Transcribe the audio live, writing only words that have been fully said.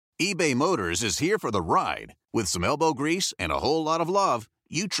eBay Motors is here for the ride. With some elbow grease and a whole lot of love,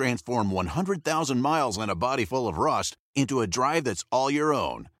 you transform 100,000 miles and a body full of rust into a drive that's all your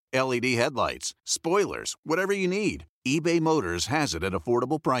own. LED headlights, spoilers, whatever you need, eBay Motors has it at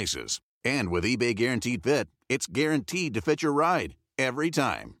affordable prices. And with eBay Guaranteed Fit, it's guaranteed to fit your ride every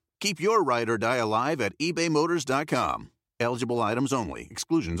time. Keep your ride or die alive at ebaymotors.com. Eligible items only.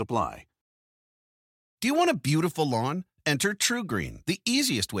 Exclusions apply. Do you want a beautiful lawn? Enter TruGreen, the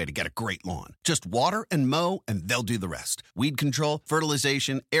easiest way to get a great lawn. Just water and mow, and they'll do the rest. Weed control,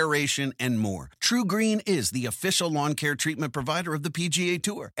 fertilization, aeration, and more. TruGreen is the official lawn care treatment provider of the PGA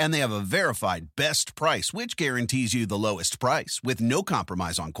Tour, and they have a verified best price, which guarantees you the lowest price with no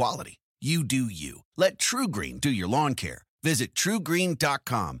compromise on quality. You do you. Let TruGreen do your lawn care. Visit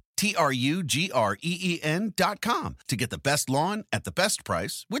TruGreen.com, TruGreen.com, to get the best lawn at the best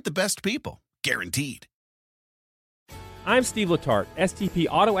price with the best people. Guaranteed. I'm Steve Letarte, STP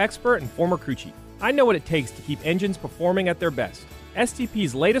auto expert and former crew chief. I know what it takes to keep engines performing at their best.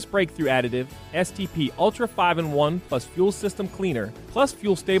 STP's latest breakthrough additive, STP Ultra 5-in-1 plus Fuel System Cleaner plus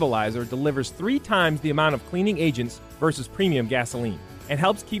Fuel Stabilizer, delivers 3 times the amount of cleaning agents versus premium gasoline and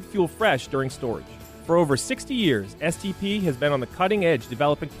helps keep fuel fresh during storage. For over 60 years, STP has been on the cutting edge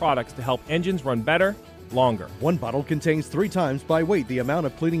developing products to help engines run better, longer. One bottle contains 3 times by weight the amount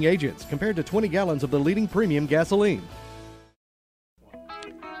of cleaning agents compared to 20 gallons of the leading premium gasoline.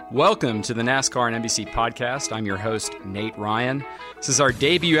 Welcome to the NASCAR and NBC podcast. I'm your host, Nate Ryan. This is our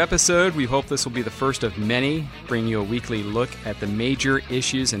debut episode. We hope this will be the first of many, bringing you a weekly look at the major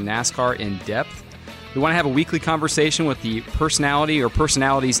issues in NASCAR in depth. We want to have a weekly conversation with the personality or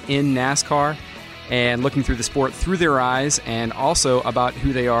personalities in NASCAR and looking through the sport through their eyes and also about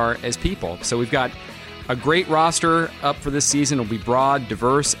who they are as people. So we've got a great roster up for this season. It'll be broad,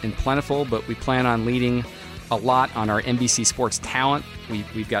 diverse, and plentiful, but we plan on leading a lot on our NBC Sports talent.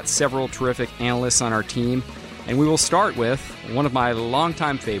 We've got several terrific analysts on our team, and we will start with one of my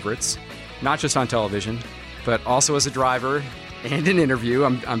longtime favorites, not just on television, but also as a driver and an interview.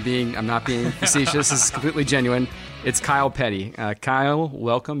 I'm not being facetious. This is completely genuine. It's Kyle Petty. Kyle,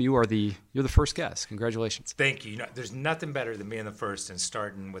 welcome. You're the first guest. Congratulations. Thank you. There's nothing better than being the first and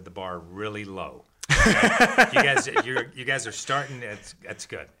starting with the bar really low. You guys are starting. That's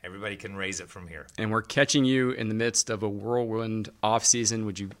good. Everybody can raise it from here. And we're catching you in the midst of a whirlwind off season.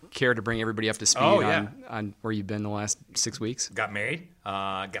 Would you care to bring everybody up to speed on where you've been the last 6 weeks? Got married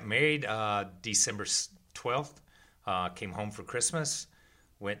December 12th. Came home for Christmas.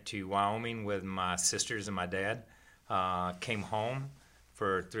 Went to Wyoming with my sisters and my dad. Came home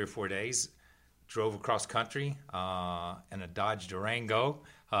for 3 or 4 days. Drove across country in a Dodge Durango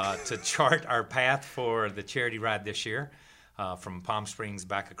to chart our path for the charity ride this year from Palm Springs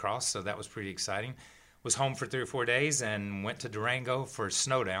back across. So that was pretty exciting. Was home for 3 or 4 days and went to Durango for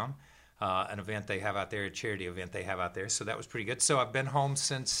Snowdown, an event they have out there, a charity event they have out there. So that was pretty good. So I've been home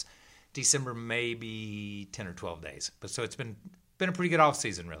since December, maybe 10 or 12 days. But so it's been a pretty good off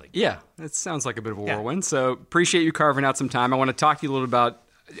season, really. Yeah, it sounds like a bit of a whirlwind. So appreciate you carving out some time. I want to talk to you a little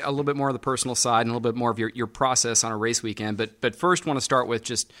bit more of the personal side and a little bit more of your process on a race weekend. But first, want to start with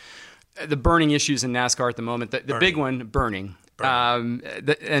just the burning issues in NASCAR at the moment. The big one, burning. And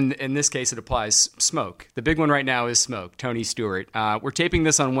in this case, it applies smoke. The big one right now is smoke. Tony Stewart. We're taping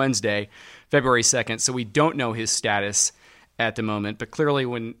this on Wednesday, February 2nd, so we don't know his status at the moment. But clearly,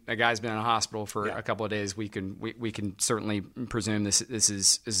 when a guy's been in a hospital for a couple of days, we can certainly presume this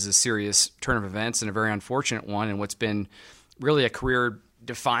is a serious turn of events and a very unfortunate one, and what's been really a career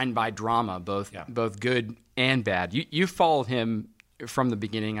defined by drama, both good and bad. You followed him from the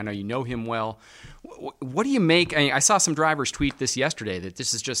beginning. I know you know him well. What do you make? I saw some drivers tweet this yesterday that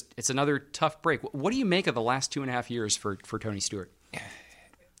this is it's another tough break. What do you make of the last 2.5 years for Tony Stewart?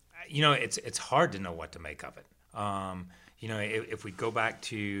 It's hard to know what to make of it. If we go back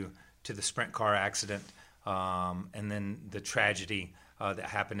to the sprint car accident and then the tragedy that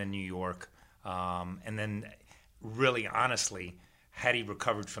happened in New York, and then really honestly, had he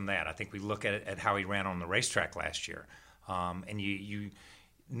recovered from that, I think we look at how he ran on the racetrack last year, and you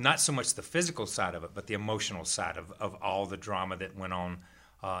not so much the physical side of it, but the emotional side of all the drama that went on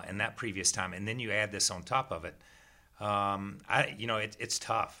in that previous time, and then you add this on top of it. It's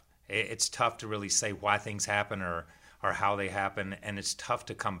tough. It's tough to really say why things happen or how they happen, and it's tough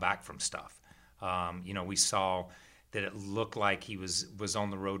to come back from stuff. We saw that it looked like he was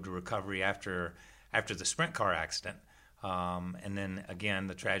on the road to recovery after the sprint car accident. And then, again,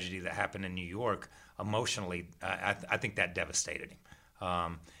 the tragedy that happened in New York, emotionally, I think that devastated him.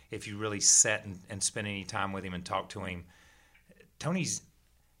 If you really sat and spent any time with him and talked to him,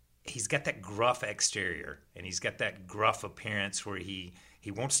 he's got that gruff exterior, and he's got that gruff appearance where he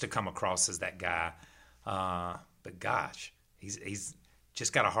He wants to come across as that guy, but gosh, he's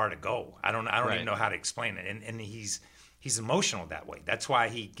just got a heart of gold. I don't even know how to explain it, and he's emotional that way. That's why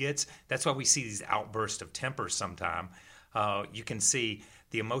we see these outbursts of temper sometime. You can see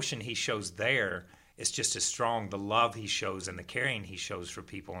the emotion he shows there is just as strong, the love he shows and the caring he shows for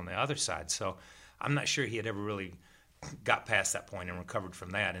people on the other side. So I'm not sure he had ever really got past that point and recovered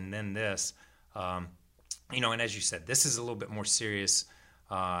from that. And then this, and as you said, this is a little bit more serious.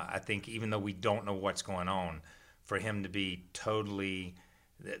 I think even though we don't know what's going on, for him to be totally,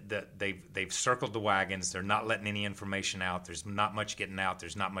 they've circled the wagons. They're not letting any information out. There's not much getting out.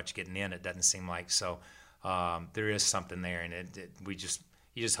 There's not much getting in. It doesn't seem like so. There is something there, and you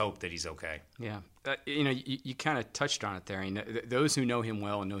just hope that he's okay. Yeah, you kind of touched on it there. Those who know him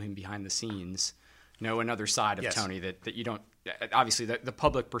well and know him behind the scenes know another side of Tony that you don't. Obviously, the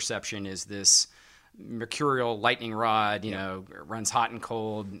public perception is this mercurial lightning rod. Runs hot and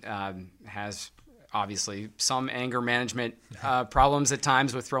cold. Has obviously some anger management problems at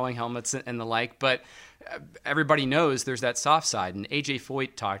times with throwing helmets and the like, but everybody knows there's that soft side. And AJ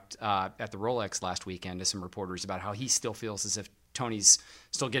Foyt talked at the Rolex last weekend to some reporters about how he still feels as if Tony's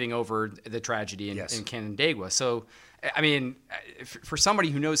still getting over the tragedy in Canandaigua. So, I mean, for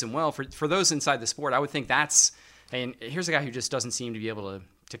somebody who knows him well, for those inside the sport, I would think and here's a guy who just doesn't seem to be able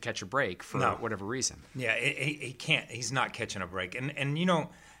to catch a break for whatever reason. Yeah, he can't. He's not catching a break. And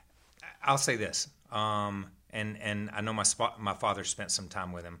I'll say this. And I know my father spent some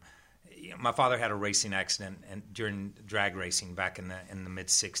time with him. My father had a racing accident during drag racing back in the mid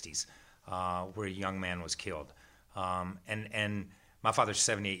 '60s, where a young man was killed. And my father's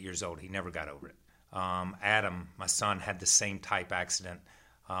 78 years old. He never got over it. Adam, my son, had the same type accident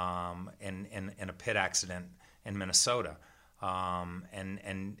in a pit accident in Minnesota,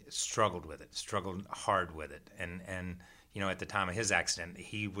 and struggled hard with it. And at the time of his accident,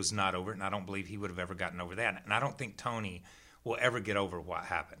 he was not over it, and I don't believe he would have ever gotten over that. And I don't think Tony will ever get over what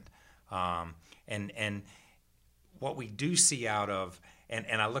happened. And what we do see out of,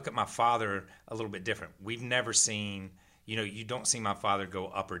 and I look at my father a little bit different. We've never seen, you don't see my father go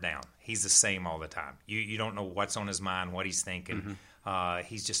up or down. He's the same all the time. You don't know what's on his mind, what he's thinking. Mm-hmm.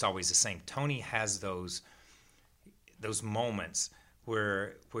 He's just always the same. Tony has those moments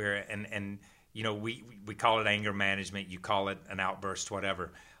where we call it anger management. You call it an outburst,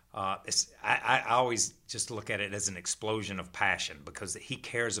 whatever. I always just look at it as an explosion of passion because he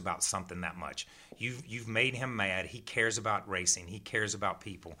cares about something that much. You've made him mad. He cares about racing. He cares about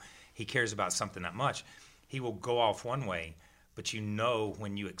people. He cares about something that much. He will go off one way, but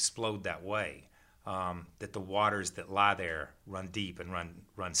when you explode that way, that the waters that lie there run deep and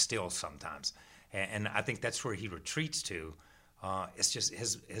run still sometimes. And I think that's where he retreats to. It's just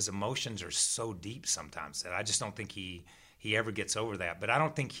his emotions are so deep sometimes that I just don't think he ever gets over that. But I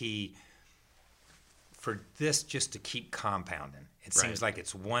don't think for this just to keep compounding. It seems like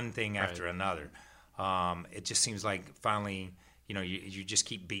it's one thing after another. It just seems like finally, you just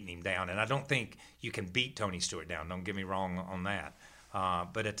keep beating him down. And I don't think you can beat Tony Stewart down. Don't get me wrong on that.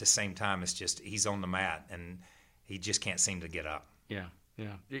 But at the same time, it's just he's on the mat and he just can't seem to get up. Yeah.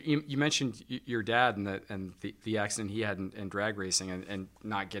 Yeah, you mentioned your dad and the accident he had in drag racing and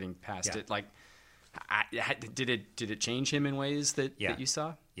not getting past it. Like, did it change him in ways that you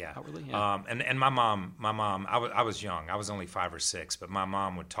saw? Yeah. Outwardly? Yeah. And my mom, I was young. I was only 5 or 6, but my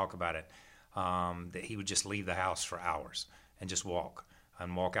mom would talk about it. That he would just leave the house for hours and just walk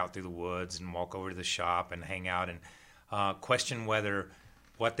out through the woods and walk over to the shop and hang out and question whether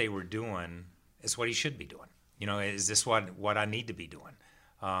what they were doing is what he should be doing. Is this what I need to be doing?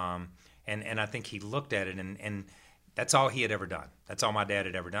 And I think he looked at it and that's all he had ever done. That's all my dad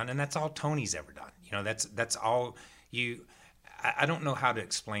had ever done, and that's all Tony's ever done. That's all you. I don't know how to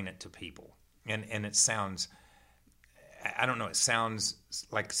explain it to people, and it sounds. I don't know. It sounds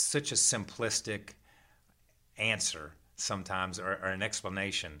like such a simplistic answer sometimes, or an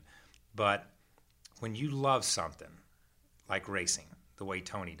explanation, but when you love something like racing, the way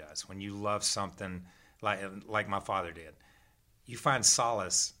Tony does, when you love something like my father did, you find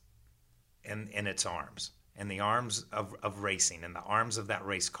solace in its arms, in the arms of racing, in the arms of that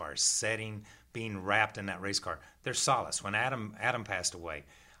race car, being wrapped in that race car. There's solace. When Adam passed away,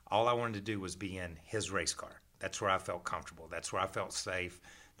 all I wanted to do was be in his race car. That's where I felt comfortable. That's where I felt safe.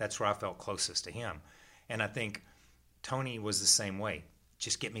 That's where I felt closest to him. And I think Tony was the same way.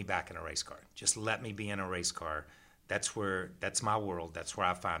 Just get me back in a race car. Just let me be in a race car. That's my world. That's where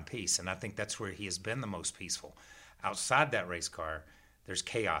I find peace. And I think that's where he has been the most peaceful. Outside that race car, there's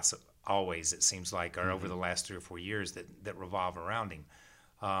chaos always, it seems like, or over the last 3 or 4 years that revolve around him.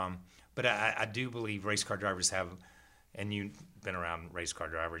 But I do believe race car drivers have, and been around race car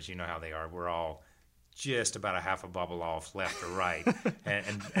drivers, you know how they are. We're all just about a half a bubble off left or right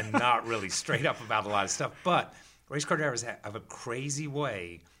and not really straight up about a lot of stuff. But race car drivers have a crazy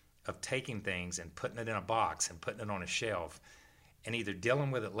way of taking things and putting it in a box and putting it on a shelf and either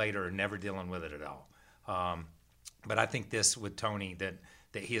dealing with it later or never dealing with it at all. But I think this with Tony, that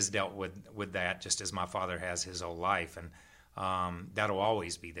he has dealt with that just as my father has his whole life. And that'll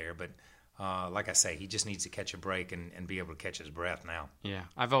always be there. But like I say, he just needs to catch a break and be able to catch his breath now. Yeah,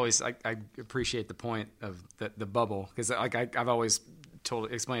 I appreciate the point of the bubble, because I've always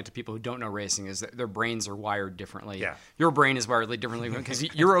explain it to people who don't know racing, is that their brains are wired differently. Yeah. Your brain is wired differently, because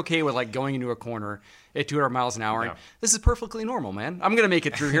you're okay with like going into a corner at 200 miles an hour. Yeah. And this is perfectly normal, man. I'm going to make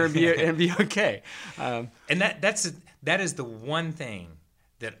it through here and be okay. And that is the one thing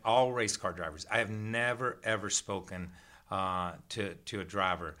that all race car drivers, I have never ever spoken to a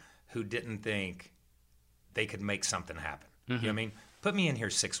driver who didn't think they could make something happen. You know what I mean? Put me in here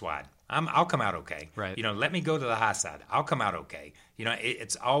 6 wide. I'll come out okay. Right. You know, let me go to the high side. I'll come out okay. You know,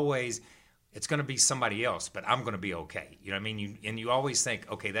 it's always, it's going to be somebody else, but I'm going to be okay. You know what I mean? You always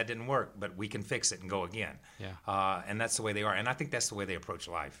think, okay, that didn't work, but we can fix it and go again. Yeah. And that's the way they are. And I think that's the way they approach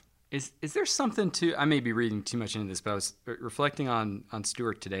life. Is there something to, I may be reading too much into this, but I was reflecting on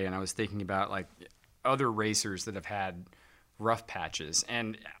Stewart today, and I was thinking about like other racers that have had rough patches,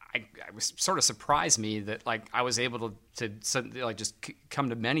 and I was sort of surprised me that like I was able to like just come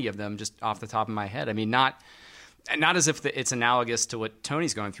to many of them just off the top of my head. I mean, not as if it's analogous to what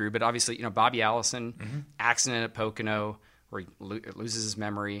Tony's going through, but obviously, you know, Bobby Allison, accident at Pocono, where he loses his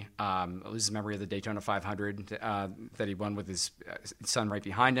memory of the Daytona 500 that he won with his son right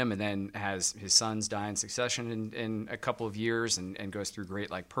behind him, and then has his sons die in succession in a couple of years, and goes through great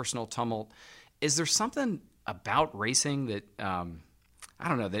like personal tumult. Is there something about racing that I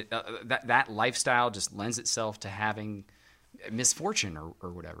don't know, that lifestyle just lends itself to having misfortune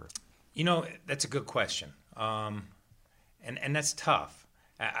or whatever? You know, that's a good question, and that's tough.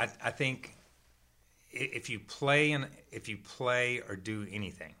 I think if you play or do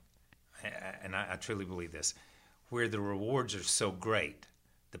anything, and I truly believe this, where the rewards are so great,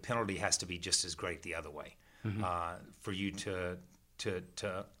 the penalty has to be just as great the other way, for you to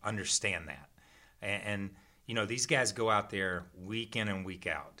understand that, and you know, these guys go out there week in and week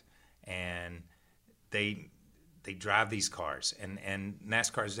out, and they drive these cars, and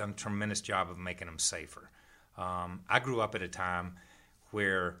NASCAR has done a tremendous job of making them safer. I grew up at a time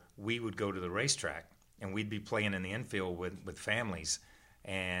where we would go to the racetrack, and we'd be playing in the infield with families,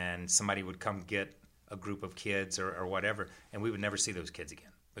 and somebody would come get a group of kids or whatever, and we would never see those kids again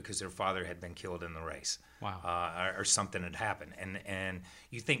because their father had been killed in the race. Wow. Or something had happened. And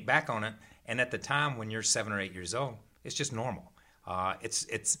you think back on it, and at the time when you're 7 or 8 years old, it's just normal.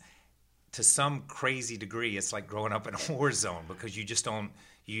 It's to some crazy degree, it's like growing up in a war zone, because you just don't,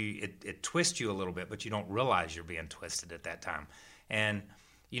 it twists you a little bit, but you don't realize you're being twisted at that time. And,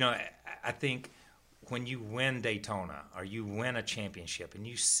 you know, I think when you win Daytona or you win a championship and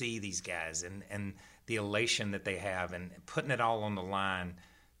you see these guys and the elation that they have and putting it all on the line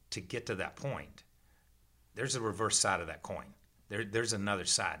to get to that point, there's a reverse side of that coin. There's another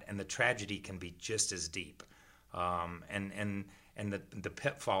side, and the tragedy can be just as deep, and the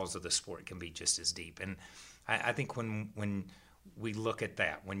pitfalls of the sport can be just as deep. And I think when we look at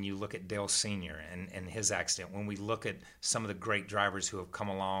that, when you look at Dale Sr. and his accident, when we look at some of the great drivers who have come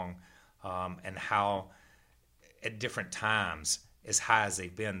along, and how at different times, as high as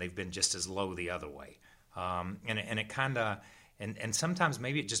they've been just as low the other way. And it kind of, and sometimes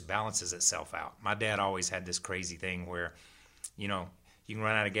maybe it just balances itself out. My dad always had this crazy thing where, you know, you can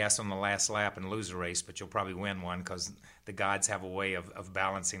run out of gas on the last lap and lose a race, but you'll probably win one because the gods have a way of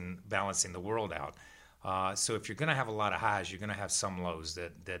balancing the world out. So if you're going to have a lot of highs, you're going to have some lows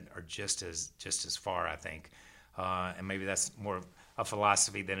that are just as far, I think. And maybe that's more of a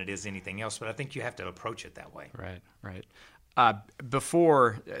philosophy than it is anything else, but I think you have to approach it that way. Right.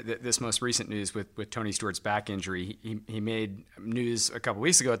 Before this most recent news with Tony Stewart's back injury, he made news a couple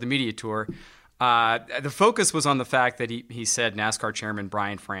weeks ago at the media tour. The focus was on the fact that he said NASCAR chairman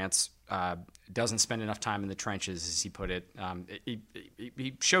Brian France doesn't spend enough time in the trenches, as he put it.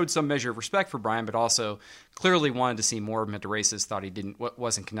 He showed some measure of respect for Brian, but also clearly wanted to see more of him at the races, thought he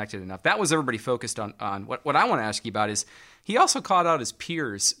wasn't connected enough. That was everybody focused on. What I want to ask you about is he also called out his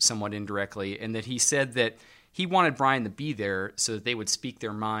peers somewhat indirectly, in that he said that he wanted Brian to be there so that they would speak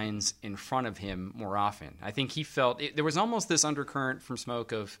their minds in front of him more often. I think he felt there was almost this undercurrent from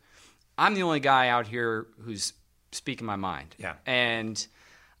Smoke of, I'm the only guy out here who's speaking my mind. Yeah. And,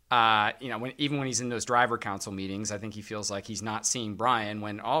 you know, even when he's in those driver council meetings, I think he feels like he's not seeing Brian,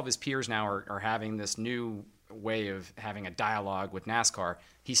 when all of his peers now are having this new way of having a dialogue with NASCAR,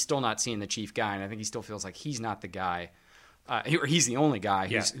 he's still not seeing the chief guy, and I think he still feels like he's not the guy, or he's the only guy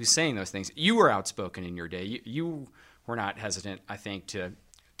who's saying those things. You were outspoken in your day. You were not hesitant, I think, to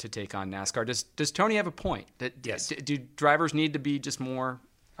take on NASCAR. Does Tony have a point? Yes. Do drivers need to be just more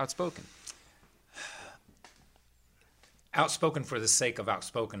outspoken? Outspoken for the sake of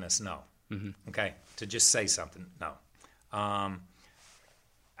outspokenness, no. Okay? To just say something, no.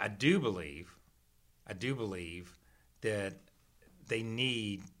 I do believe that they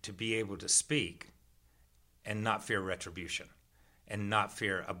need to be able to speak and not fear retribution and not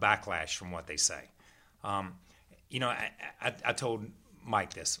fear a backlash from what they say. I told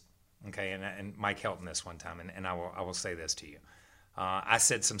Mike this, okay, and Mike Helton this one time, and I will say this to you. I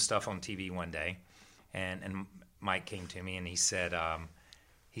said some stuff on TV one day, and Mike came to me and he said,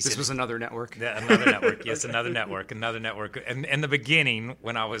 This was another network? Another network, yes, another network. And in the beginning,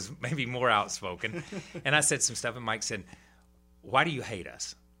 when I was maybe more outspoken, and I said some stuff, and Mike said, why do you hate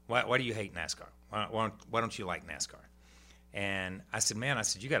us? Why do you hate NASCAR? Why don't you like NASCAR? And I said, man,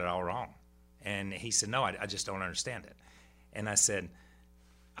 you got it all wrong. And he said, no, I just don't understand it. And I said,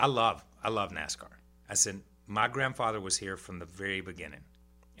 I love NASCAR. I said, my grandfather was here from the very beginning,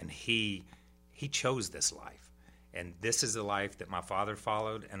 and he chose this life. And this is the life that my father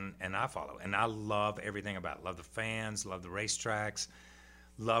followed and I follow. And I love everything about it. Love the fans, love the racetracks,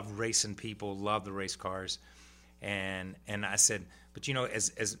 love racing people, love the race cars. And I said, but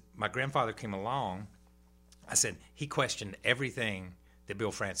as my grandfather came along, I said, he questioned everything that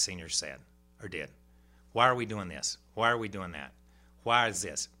Bill France Sr. said or did. Why are we doing this? Why are we doing that? Why is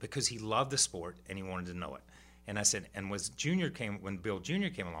this? Because he loved the sport and he wanted to know it. And I said, and when Bill Jr.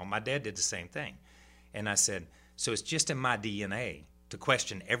 came along, my dad did the same thing. And I said, so it's just in my DNA to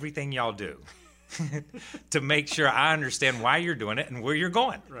question everything y'all do to make sure I understand why you're doing it and where you're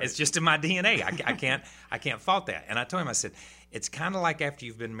going. Right. It's just in my DNA. I can't fault that. And I told him, I said, it's kind of like after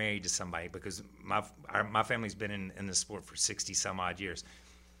you've been married to somebody, because my family's been in the sport for 60 some odd years.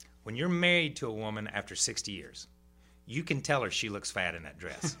 When you're married to a woman after 60 years, you can tell her she looks fat in that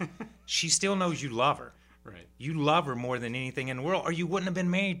dress. She still knows you love her. Right. You love her more than anything in the world, or you wouldn't have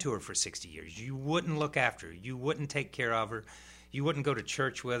been married to her for 60 years. You wouldn't look after her. You wouldn't take care of her. You wouldn't go to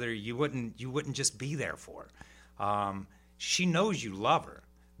church with her. You wouldn't just be there for her. She knows you love her,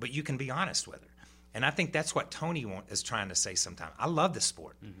 but you can be honest with her. And I think that's what Tony is trying to say sometimes. I love this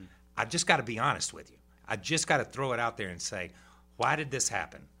sport. Mm-hmm. I just got to be honest with you. I just got to throw it out there and say, why did this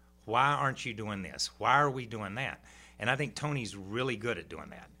happen? Why aren't you doing this? Why are we doing that? And I think Tony's really good at doing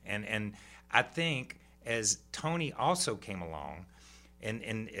that. And I think as Tony also came along,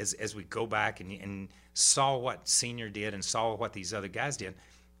 and as we go back and saw what Senior did and saw what these other guys did,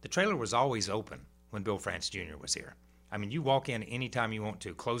 the trailer was always open when Bill France Jr. was here. I mean, you walk in anytime you want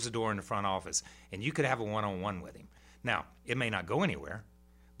to, close the door in the front office, and you could have a one-on-one with him. Now, it may not go anywhere,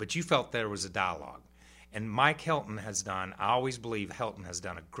 but you felt there was a dialogue. And Mike Helton I always believe Helton has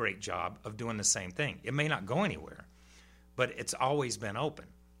done a great job of doing the same thing. It may not go anywhere, but it's always been open.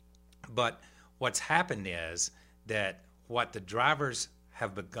 But what's happened is that what the drivers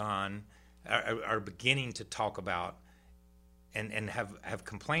have are beginning to talk about and have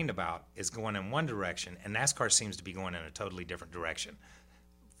complained about is going in one direction, and NASCAR seems to be going in a totally different direction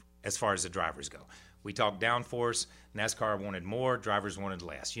as far as the drivers go. We talk downforce, NASCAR wanted more, drivers wanted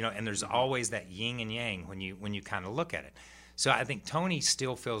less. And there's always that yin and yang when you kind of look at it. So I think Tony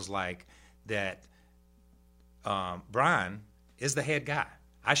still feels like that Brian is the head guy.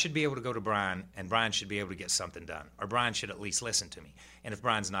 I should be able to go to Brian, and Brian should be able to get something done, or Brian should at least listen to me. And if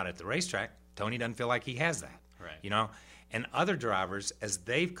Brian's not at the racetrack, Tony doesn't feel like he has that. Right. And other drivers, as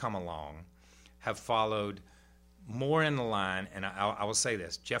they've come along, have followed more in the line. And I will say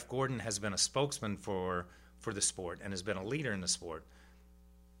this: Jeff Gordon has been a spokesman for the sport and has been a leader in the sport,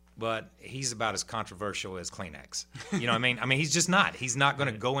 but he's about as controversial as Kleenex. You know what I mean? I mean, he's just not. He's not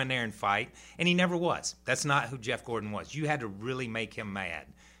going to go in there and fight, and he never was. That's not who Jeff Gordon was. You had to really make him mad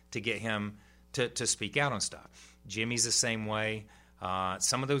to get him to speak out on stuff. Jimmy's the same way.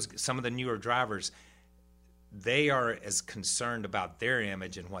 Some of the newer drivers, they are as concerned about their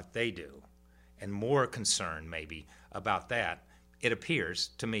image and what they do, and more concerned maybe about that, it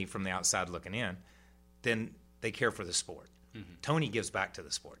appears to me from the outside looking in, than they care for the sport. Mm-hmm. Tony gives back to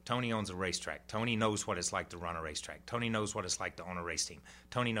the sport. Tony owns a racetrack. Tony knows what it's like to run a racetrack. Tony knows what it's like to own a race team.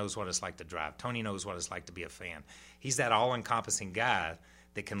 Tony knows what it's like to drive. Tony knows what it's like to be a fan. He's that all-encompassing guy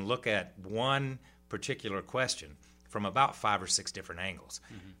that can look at one particular question from about 5 or 6 different angles.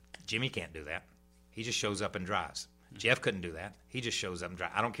 Mm-hmm. Jimmy can't do that. He just shows up and drives. Jeff couldn't do that. He just shows up and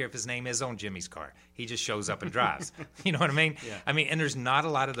drives. I don't care if his name is on Jimmy's car. He just shows up and drives. You know what I mean? Yeah. I mean, and there's not a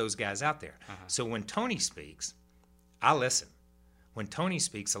lot of those guys out there. So when Tony speaks, I listen. When Tony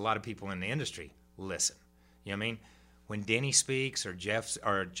speaks, a lot of people in the industry listen. You know what I mean? When Denny speaks or Jeff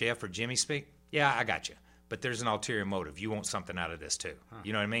or Jimmy speak, yeah, I got you. But there's an ulterior motive. You want something out of this too.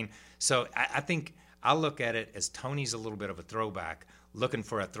 You know what I mean? So I think I look at it as Tony's a little bit of a throwback, looking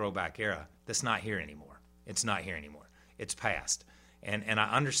for a throwback era that's not here anymore. It's not here anymore. It's past. And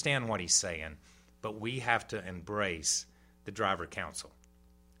I understand what he's saying, but we have to embrace the driver council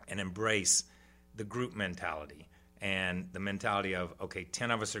and embrace the group mentality and the mentality of, okay,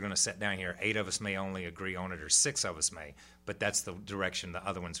 10 of us are going to sit down here, 8 of us may only agree on it, or 6 of us may, but that's the direction the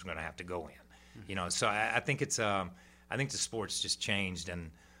other ones are going to have to go in. You know, so I think it's I think the sport's just changed,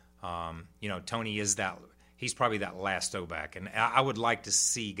 and you know, Tony is that. He's probably that last throwback, and I would like to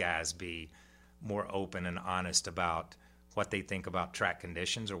see guys be more open and honest about what they think about track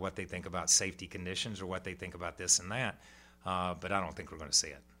conditions, or what they think about safety conditions, or what they think about this and that. But I don't think we're going to see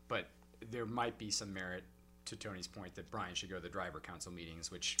it. But there might be some merit to Tony's point that Brian should go to the driver council meetings,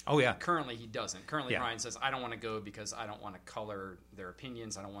 which currently he doesn't. Currently, Brian says, I don't want to go because I don't want to color their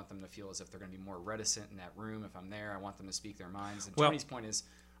opinions. I don't want them to feel as if they're going to be more reticent in that room. If I'm there, I want them to speak their minds. And Tony's point is,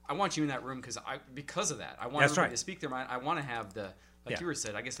 I want you in that room because of that. I want everybody to speak their mind. I want to have the, like you were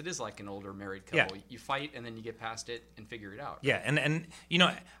said, I guess it is like an older married couple. You fight and then you get past it and figure it out. Yeah, and you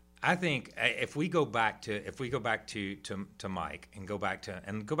know, I think if we go back to Mike and go back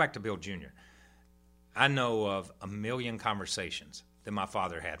to Bill Jr., I know of a million conversations that my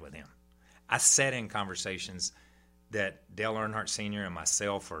father had with him. I sat in conversations that Dale Earnhardt Sr. and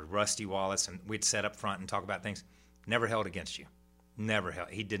myself, or Rusty Wallace, and we'd sit up front and talk about things, never held against you. Never held.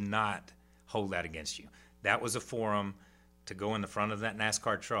 He did not hold that against you. That was a forum to go in the front of that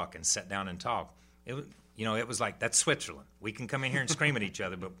NASCAR truck and sit down and talk. It was, you know, it was like, that's Switzerland. We can come in here and scream at each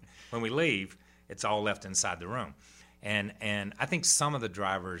other, but when we leave, it's all left inside the room. And I think some of the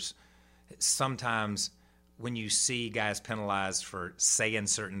drivers, sometimes when you see guys penalized for saying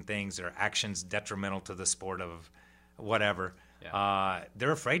certain things or actions detrimental to the sport of whatever,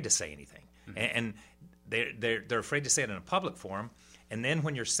 they're afraid to say anything. And they're afraid to say it in a public forum. And then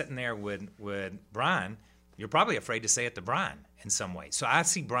when you're sitting there with Brian, you're probably afraid to say it to Brian in some way. So I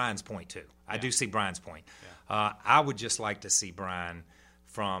see Brian's point too. I do see Brian's point. I would just like to see Brian,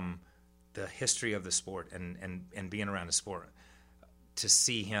 from the history of the sport and being around the sport, to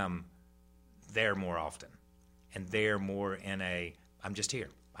see him there more often, and there more in a, I'm just here.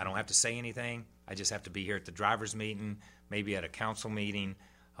 I don't have to say anything. I just have to be here at the driver's meeting, maybe at a council meeting,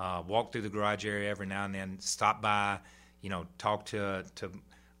 walk through the garage area every now and then, stop by, you know, talk to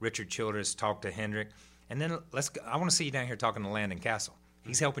Richard Childress, talk to Hendrick, and then I want to see you down here talking to Landon Castle.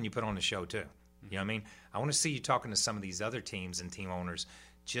 He's helping you put on the show too. You know what I mean? I want to see you talking to some of these other teams and team owners,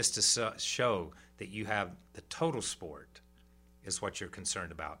 just to show that you have the total sport is what you're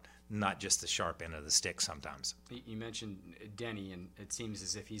concerned about, not just the sharp end of the stick sometimes. You mentioned Denny, and it seems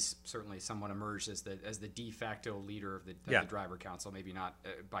as if he's certainly somewhat emerged as the de facto leader of the driver council, maybe not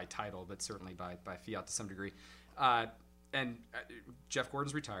by title, but certainly by fiat to some degree. And Jeff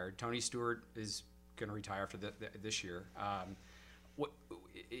Gordon's retired. Tony Stewart is going to retire after this year.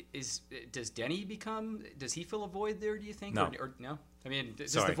 Does Denny become? Does he fill a void there? Do you think? No. Or no? I mean,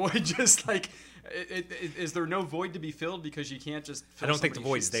 does the void just like? Is there no void to be filled because you can't just? I don't think the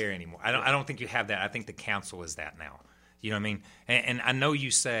void's there anymore. I don't think you have that. I think the council is that now. You know what I mean? And I know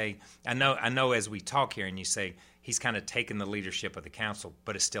you say. I know as we talk here, and you say he's kind of taken the leadership of the council,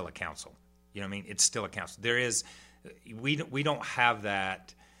 but it's still a council. You know what I mean? It's still a council. There is. We don't have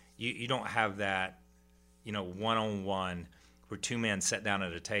that. You don't have that. You know, one-on-one, where two men sit down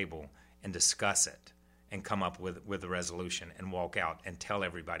at a table and discuss it and come up with a resolution and walk out and tell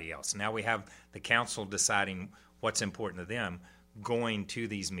everybody else. Now we have the council deciding what's important to them, going to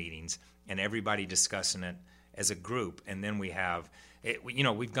these meetings, and everybody discussing it as a group. And then we have, you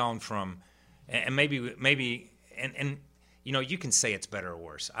know, we've gone from, and maybe, and you know, you can say it's better or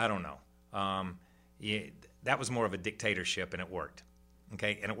worse. I don't know. That was more of a dictatorship, and it worked.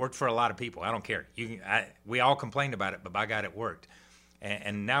 Okay, and it worked for a lot of people. I don't care. We all complained about it, but by God, it worked.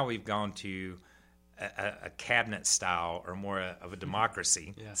 And now we've gone to a cabinet style, or more of a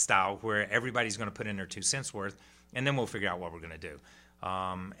democracy style, where everybody's going to put in their 2 cents worth, and then we'll figure out what we're going to do.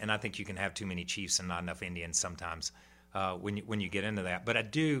 And I think you can have too many chiefs and not enough Indians sometimes when you get into that.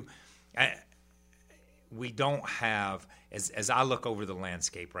 But we don't have, as I look over the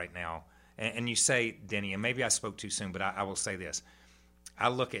landscape right now, and you say, Denny, and maybe I spoke too soon, but I will say this. I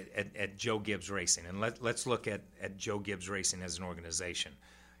look at Joe Gibbs Racing, and let's look at Joe Gibbs Racing as an organization.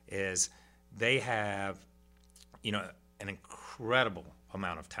 Is they have an incredible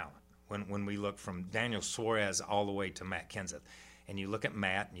amount of talent. When we look from Daniel Suarez all the way to Matt Kenseth, and you look at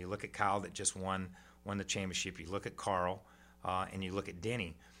Matt and you look at Kyle that just won the championship, you look at Carl and you look at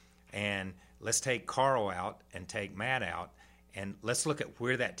Denny, and let's take Carl out and take Matt out, and let's look at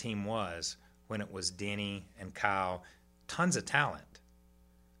where that team was when it was Denny and Kyle, tons of talent,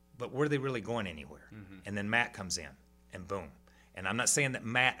 but were they really going anywhere? Mm-hmm. And then Matt comes in, and boom. And I'm not saying that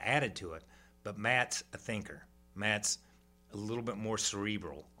Matt added to it, but Matt's a thinker. Matt's a little bit more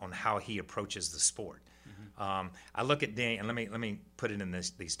cerebral on how he approaches the sport. Mm-hmm. I look at Denny, and let me put it in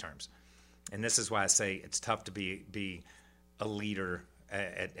these terms. And this is why I say it's tough to be a leader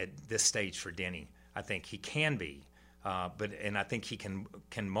at this stage for Denny. I think he can be, and I think he can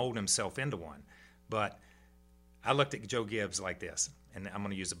mold himself into one. But I looked at Joe Gibbs like this, and I'm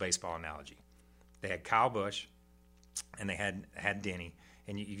going to use a baseball analogy. They had Kyle Busch, and they had Denny,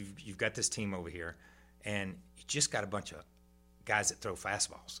 and you've got this team over here, and you just got a bunch of guys that throw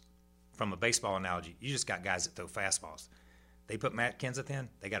fastballs. From a baseball analogy, you just got guys that throw fastballs. They put Matt Kenseth in,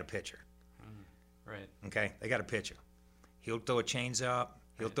 they got a pitcher. Right. Okay, they got a pitcher. He'll throw a changeup,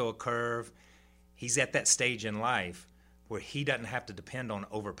 he'll throw a curve. He's at that stage in life where he doesn't have to depend on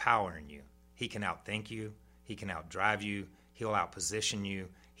overpowering you. He can outthink you, he can outdrive you, he'll outposition you.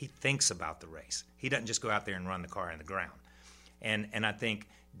 He thinks about the race. He doesn't just go out there and run the car in the ground. And I think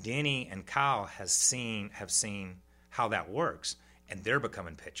Denny and Kyle have seen how that works, and they're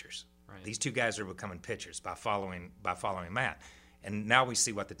becoming pitchers. Right. These two guys are becoming pitchers by following Matt. And now we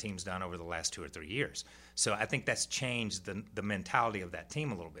see what the team's done over the last 2 or 3 years. So I think that's changed the mentality of that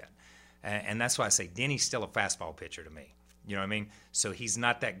team a little bit. And that's why I say Denny's still a fastball pitcher to me. You know what I mean? So he's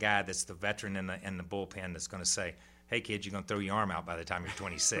not that guy that's the veteran in the bullpen that's going to say, hey, kid, you're going to throw your arm out by the time you're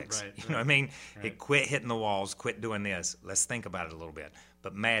 26. Right, you know what I mean? Right. Hey, quit hitting the walls, quit doing this. Let's think about it a little bit.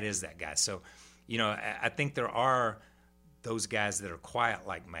 But Matt is that guy. So, I think there are those guys that are quiet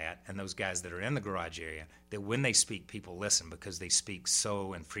like Matt and those guys that are in the garage area that when they speak, people listen because they speak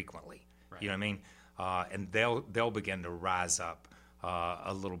so infrequently. Right. You know what I mean? And they'll begin to rise up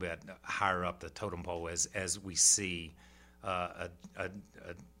a little bit higher up the totem pole as we see a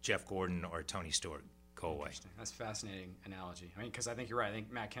Jeff Gordon or Tony Stewart go away. That's a fascinating analogy. I mean, because I think you're right. I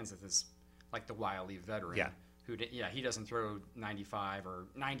think Matt Kenseth is like the wily veteran. Yeah. He doesn't throw 95 or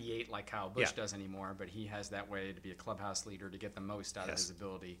 98 like Kyle Busch does anymore, but he has that way to be a clubhouse leader to get the most out of his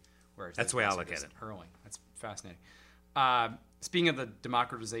ability. That's the way I look at it. Hurling. That's fascinating. Speaking of the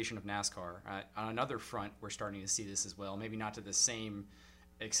democratization of NASCAR, on another front, we're starting to see this as well. Maybe not to the same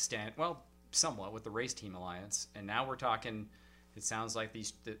extent, well, somewhat with the Race Team Alliance. And now we're talking, it sounds like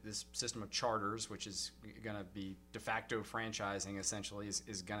this system of charters, which is going to be de facto franchising essentially,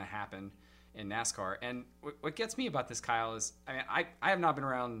 is going to happen in NASCAR. And what gets me about this, Kyle, is I have not been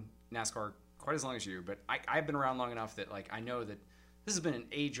around NASCAR quite as long as you, but I've been around long enough that I know that this has been an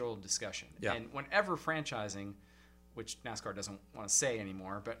age-old discussion. Yeah. And whenever franchising, which NASCAR doesn't want to say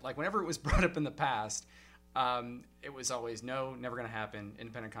anymore, but whenever it was brought up in the past, it was always no, never going to happen,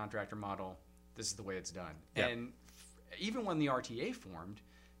 independent contractor model, this is the way it's done. Yeah. And even when the RTA formed,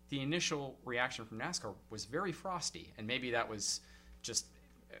 the initial reaction from NASCAR was very frosty, and maybe that was just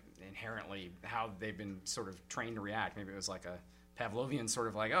inherently how they've been sort of trained to react. Maybe it was like a Pavlovian sort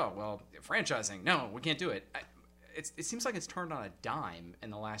of oh, well, franchising, no, we can't do it. It seems like it's turned on a dime in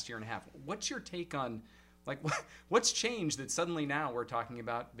the last year and a half. What's your take on, what's changed that suddenly now we're talking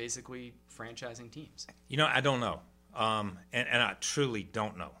about basically franchising teams? I don't know. And I truly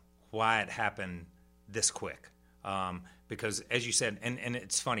don't know why it happened this quick. Because as you said, and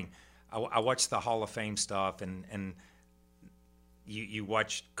it's funny, I watched the Hall of Fame stuff and you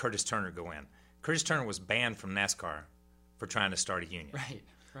watch Curtis Turner go in. Curtis Turner was banned from NASCAR for trying to start a union.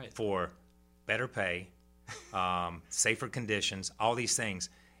 Right. For better pay, safer conditions, all these things.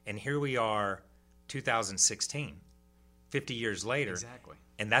 And here we are, 2016, 50 years later. Exactly.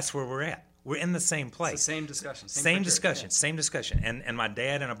 And that's where we're at. We're in the same place. It's the same discussion. Same discussion. And my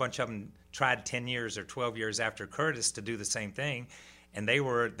dad and a bunch of them tried 10 years or 12 years after Curtis to do the same thing. And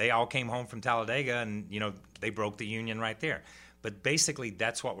they all came home from Talladega and, they broke the union right there. But basically,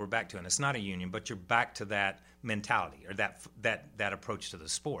 that's what we're back to. And it's not a union, but you're back to that mentality or that approach to the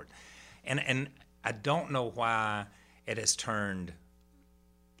sport. And I don't know why it has turned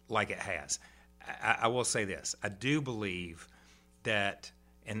like it has. I will say this. I do believe that,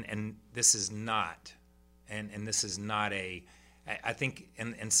 and this is not, and this is not I think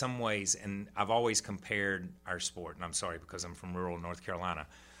in some ways, and I've always compared our sport, and I'm sorry because I'm from rural North Carolina,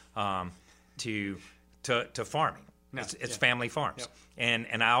 to farming. No, it's family farms. Yep.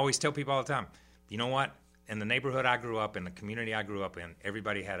 And I always tell people all the time, you know what? in the neighborhood I grew up in, the community I grew up in,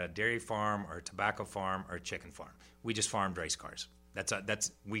 everybody had a dairy farm or a tobacco farm or a chicken farm. We just farmed race cars.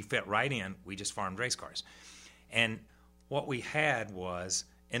 We fit right in. We just farmed race cars. And what we had was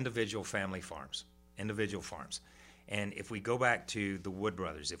individual family farms, individual farms. And if we go back to the Wood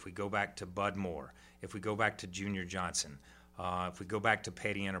Brothers, if we go back to Bud Moore, if we go back to Junior Johnson, if we go back to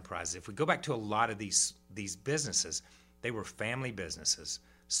Petty Enterprises, if we go back to a lot of these businesses, they were family businesses,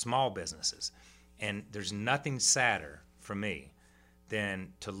 small businesses. And there's nothing sadder for me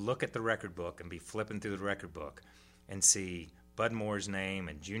than to look at the record book and be flipping through the record book and see Bud Moore's name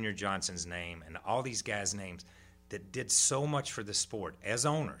and Junior Johnson's name and all these guys' names that did so much for the sport as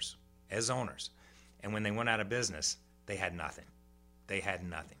owners. And when they went out of business, they had nothing.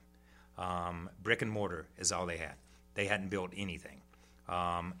 Brick and mortar is all they had. They hadn't built anything.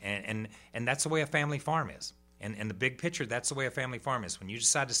 And that's the way a family farm is. And the big picture, that's the way a family farm is. When you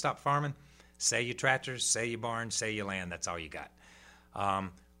decide to stop farming, sell your tractors, sell your barns, sell your land, that's all you got.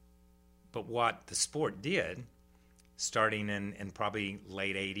 But what the sport did, starting in probably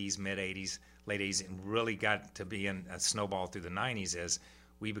late 80s, mid 80s, late 80s, and really got to be in a snowball through the 90s, is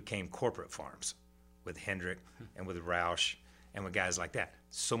we became corporate farms with Hendrick and with Roush and with guys like that.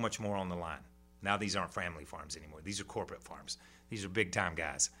 So much more on the line. Now these aren't family farms anymore. These are corporate farms. These are big-time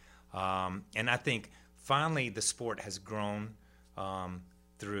guys. And I think finally the sport has grown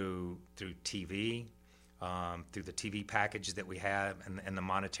through TV, through the TV package that we have and the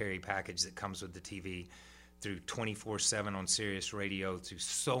monetary package that comes with the TV, through 24/7 on Sirius Radio, through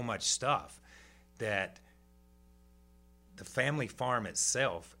so much stuff that the family farm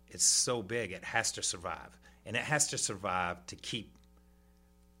itself is so big it has to survive. And it has to survive to keep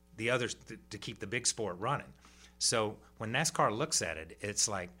the others, to keep the big sport running. So when NASCAR looks at it, it's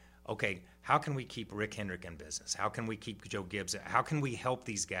like, okay, how can we keep Rick Hendrick in business? How can we keep Joe Gibbs? How can we help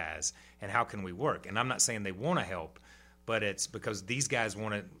these guys? And how can we work? And I'm not saying they want to help, but it's because these guys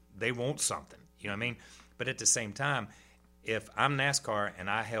they want something. You know what I mean? But at the same time, if I'm NASCAR and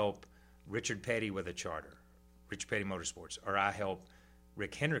I help Richard Petty with a charter, Richard Petty Motorsports, or I help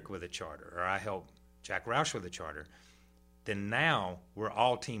Rick Hendrick with a charter, or I help Jack Roush with a charter, then now we're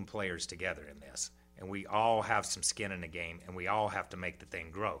all team players together in this. And we all have some skin in the game, and we all have to make the thing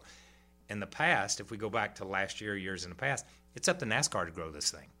grow. In the past, if we go back to last year, years in the past, it's up to NASCAR to grow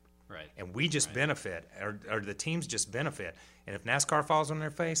this thing. Right. And we just benefit, or the teams just benefit. And if NASCAR falls on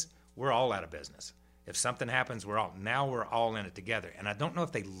their face, we're all out of business. If something happens, we're all in it together. And I don't know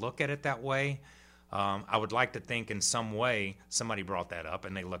if they look at it that way. I would like to think in some way somebody brought that up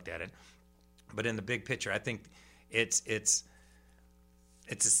and they looked at it. But in the big picture, I think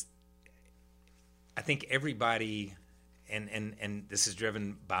I think everybody, and this is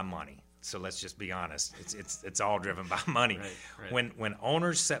driven by money. So let's just be honest. It's all driven by money. Right. When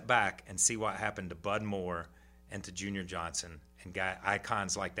owners sit back and see what happened to Bud Moore and to Junior Johnson and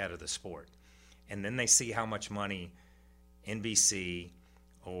icons like that of the sport, and then they see how much money NBC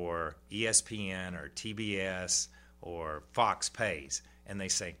or ESPN or TBS or Fox pays, and they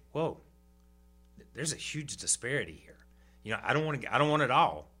say, "Whoa, there's a huge disparity here. You know, I don't want it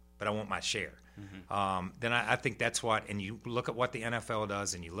all, but I want my share." Mm-hmm. Then I think that's what, and you look at what the NFL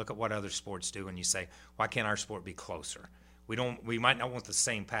does, and you look at what other sports do, and you say, why can't our sport be closer? We might not want the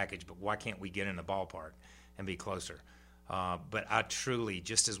same package, but why can't we get in the ballpark and be closer? But I truly,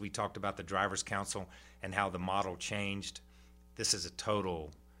 just as we talked about the Drivers' Council and how the model changed, this is a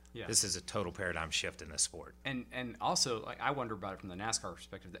total paradigm shift in this sport. And also, like, I wonder about it from the NASCAR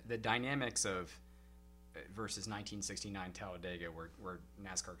perspective, the dynamics of versus 1969 Talladega, where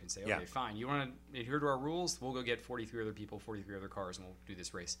NASCAR can say, okay, fine, you want to adhere to our rules? We'll go get 43 other people, 43 other cars, and we'll do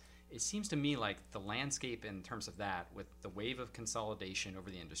this race. It seems to me like the landscape in terms of that, with the wave of consolidation over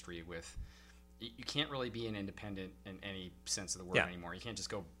the industry, you can't really be an independent in any sense of the word anymore. You can't just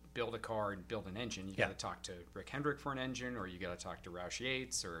go build a car and build an engine. You got to talk to Rick Hendrick for an engine, or you got to talk to Roush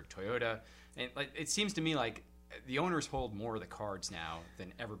Yates or Toyota. And it seems to me like the owners hold more of the cards now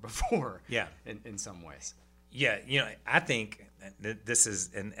than ever before. In some ways. Yeah, I think this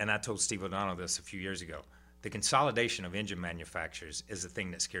is, and I told Steve O'Donnell this a few years ago. The consolidation of engine manufacturers is the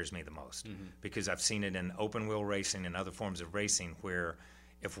thing that scares me the most, because I've seen it in open wheel racing and other forms of racing where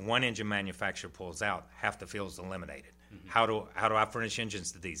if one engine manufacturer pulls out, half the field's eliminated. Mm-hmm. How do I furnish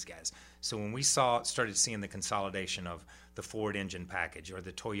engines to these guys? So when we started seeing the consolidation of the Ford engine package or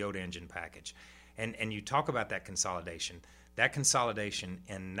the Toyota engine package, and you talk about that consolidation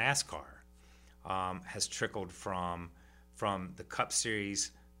in NASCAR has trickled from the Cup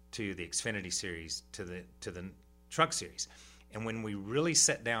Series to the Xfinity Series to the Truck Series. And when we really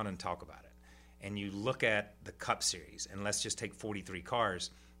sit down and talk about it, and you look at the Cup Series, and let's just take 43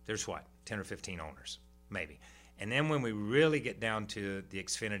 cars, there's 10 or 15 owners, maybe. And then when we really get down to the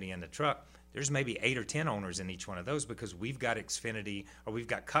Xfinity and the truck, there's maybe 8 or 10 owners in each one of those because we've got Xfinity or we've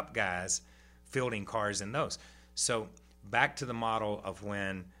got Cup guys fielding cars in those. So back to the model of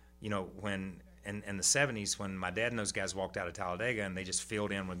when in the 70s when my dad and those guys walked out of Talladega and they just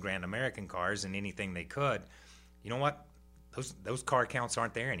filled in with Grand American cars and anything they could, you know what? Those car counts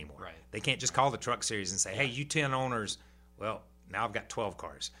aren't there anymore. Right. They can't just call the truck series and say, hey, you 10 owners, well, now I've got 12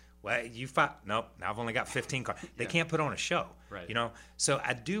 cars. Well, you 5, nope, now I've only got 15 cars. They can't put on a show. Right. So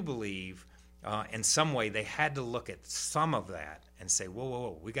I do believe in some way they had to look at some of that and say,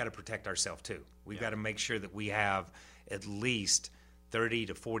 whoa, we got to protect ourselves too. We've got to make sure that we have at least 30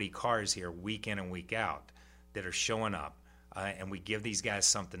 to 40 cars here week in and week out that are showing up, and we give these guys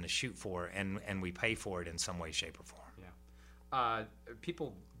something to shoot for, and we pay for it in some way, shape, or form. Yeah.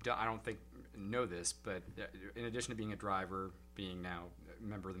 People, I don't think, know this, but in addition to being a driver, being now a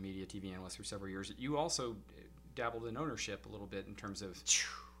member of the media TV analyst for several years, you also dabbled in ownership a little bit in terms of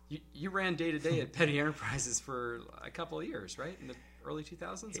you ran day-to-day at Petty Enterprises for a couple of years, right? In the early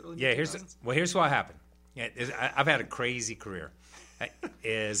 2000s? Here's what happened. Yeah, I've had a crazy career. I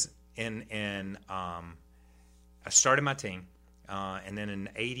started my team, and then in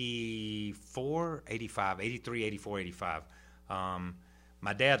 84, 85, 83, 84, 85,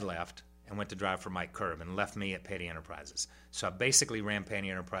 my dad left and went to drive for Mike Curb and left me at Petty Enterprises. So I basically ran Petty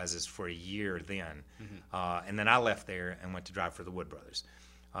Enterprises for a year then, and then I left there and went to drive for the Wood Brothers.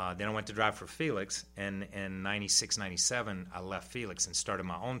 Then I went to drive for Felix, and in 96, 97, I left Felix and started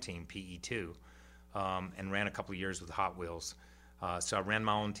my own team, PE2, and ran a couple of years with Hot Wheels. So I ran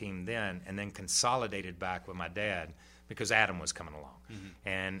my own team then, and then consolidated back with my dad because Adam was coming along.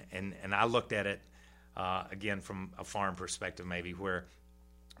 And I looked at it, again, from a farm perspective maybe, where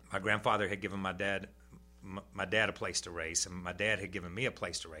my grandfather had given my dad a place to race, and my dad had given me a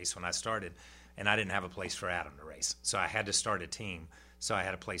place to race when I started, and I didn't have a place for Adam to race. So I had to start a team, so I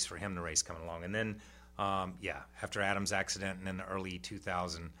had a place for him to race coming along. And then, after Adam's accident and in the early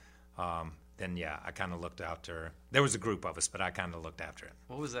 2000, I kind of looked after. There was a group of us, but I kind of looked after it.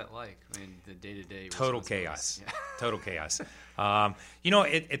 What was that like? I mean, the day-to-day total chaos. Yeah. Total chaos.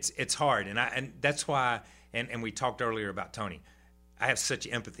 It's hard, and that's why. And we talked earlier about Tony. I have such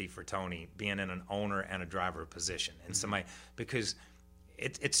empathy for Tony being in an owner and a driver position, and somebody because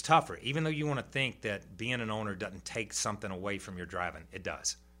it's tougher. Even though you want to think that being an owner doesn't take something away from your driving, it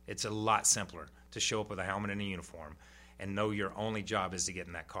does. It's a lot simpler to show up with a helmet and a uniform and know your only job is to get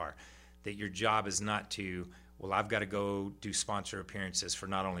in that car. That your job is not to, well, I've got to go do sponsor appearances for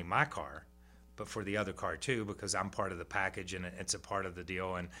not only my car, but for the other car too, because I'm part of the package and it's a part of the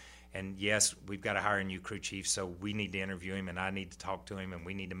deal. And yes, we've got to hire a new crew chief, so we need to interview him and I need to talk to him and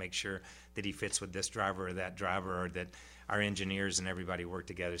we need to make sure that he fits with this driver or that driver, or that our engineers and everybody work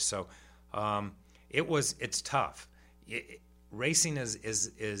together. So it's tough. Racing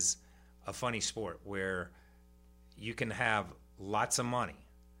is a funny sport where you can have lots of money,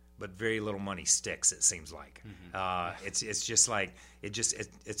 but very little money sticks, it seems like. It's just like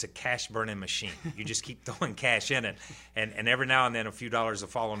it's a cash burning machine. You just keep throwing cash in it, and every now and then a few dollars will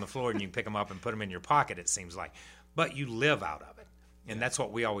fall on the floor and you can pick them up and put them in your pocket, it seems like. But you live out of it, and that's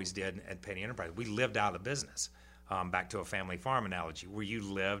what we always did at Petty Enterprise. We lived out of the business. Back to a family farm analogy, where you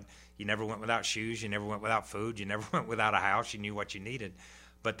lived, you never went without shoes, you never went without food, you never went without a house, you knew what you needed,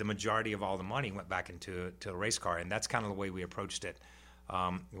 but the majority of all the money went back into a race car, and that's kind of the way we approached it.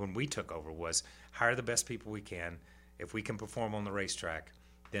 When we took over, was hire the best people we can. If we can perform on the racetrack,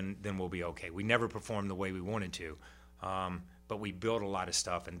 then we'll be okay. We never performed the way we wanted to, but we built a lot of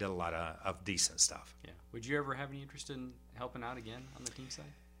stuff and did a lot of decent stuff. Yeah. Would you ever have any interest in helping out again on the team side?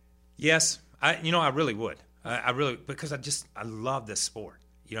 Yes, I really would. I really, because I love this sport.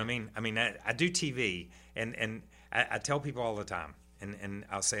 You know what I mean? I mean, I do TV, and I tell people all the time, and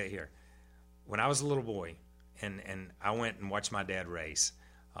I'll say it here. When I was a little boy, and I went and watched my dad race,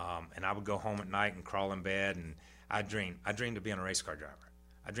 and I would go home at night and crawl in bed, and I dreamed of being a race car driver.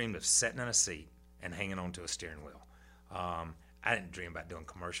 I dreamed of sitting in a seat and hanging onto a steering wheel. I didn't dream about doing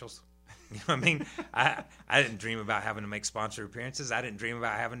commercials. You know what I mean? I didn't dream about having to make sponsor appearances. I didn't dream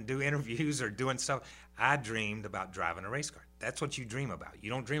about having to do interviews or doing stuff. I dreamed about driving a race car. That's what you dream about. You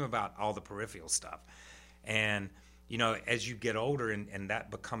don't dream about all the peripheral stuff. And, as you get older and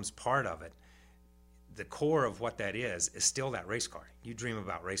that becomes part of it, the core of what that is still that race car. You dream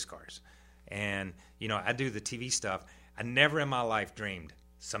about race cars. And, I do the TV stuff. I never in my life dreamed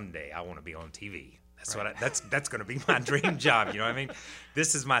someday I want to be on TV. That's right. That's going to be my dream job. You know what I mean?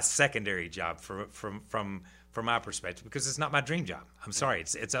 This is my secondary job from my perspective, because it's not my dream job. I'm sorry,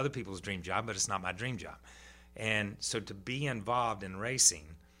 it's other people's dream job, but it's not my dream job. And so to be involved in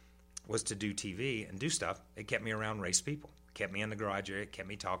racing was to do TV and do stuff. It kept me around race people. It kept me in the garage area. It kept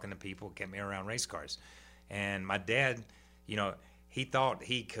me talking to people. It kept me around race cars. And my dad, he thought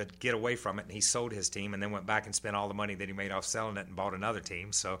he could get away from it, and he sold his team and then went back and spent all the money that he made off selling it and bought another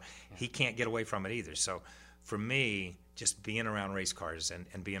team. So he can't get away from it either. So for me, just being around race cars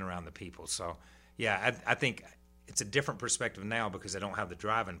and being around the people. So, yeah, I think it's a different perspective now because I don't have the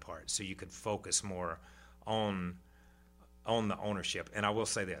driving part. So you could focus more on the ownership. And I will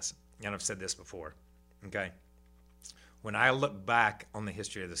say this, and I've said this before, okay? When I look back on the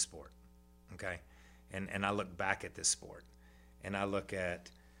history of the sport, okay, and I look back at this sport, and I look at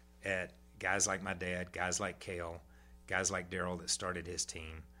guys like my dad, guys like Cale, guys like Darrell that started his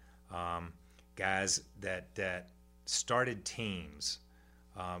team, guys that started teams,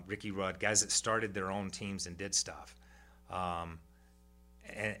 Ricky Rudd, guys that started their own teams and did stuff,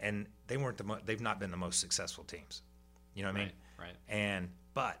 and they've not been the most successful teams. You know what I mean? Right.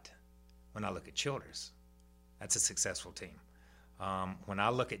 But when I look at Childress, that's a successful team. When I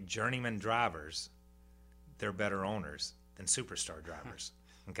look at journeyman drivers, they're better owners than superstar drivers.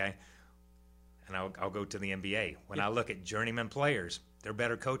 Okay? And I'll go to the NBA. When I look at journeyman players, they're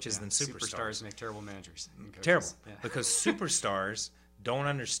better coaches than superstars. Superstars make terrible managers. Terrible. Yeah. Because superstars don't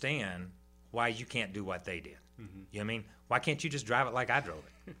understand why you can't do what they did. Mm-hmm. You know what I mean? Why can't you just drive it like I drove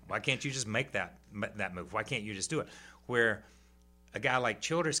it? Why can't you just make that move? Why can't you just do it? Where a guy like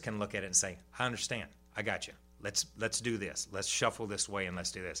Childress can look at it and say, I understand. I got you. Let's do this. Let's shuffle this way and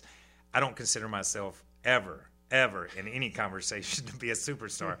let's do this. I don't consider myself ever in any conversation to be a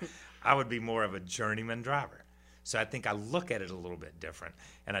superstar. I would be more of a journeyman driver. So I think I look at it a little bit different,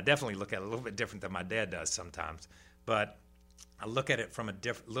 and I definitely look at it a little bit different than my dad does sometimes. But I look at it from a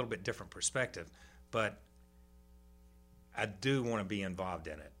little bit different perspective. But I do want to be involved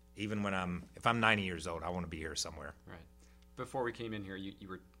in it, even if I'm 90 years old. I want to be here somewhere. Right. Before we came in here, you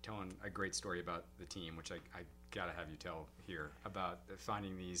were telling a great story about the team, which I got to have you tell here, about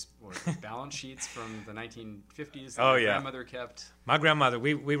finding these balance sheets from the 1950s that your grandmother kept. My grandmother,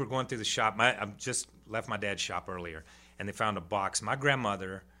 we were going through the shop. I just left my dad's shop earlier, and they found a box. My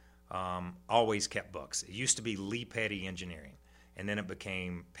grandmother always kept books. It used to be Lee Petty Engineering, and then it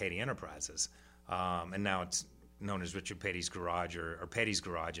became Petty Enterprises, and now it's known as Richard Petty's Garage or Petty's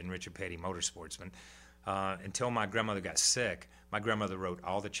Garage and Richard Petty Motorsportsman. Until my grandmother got sick, my grandmother wrote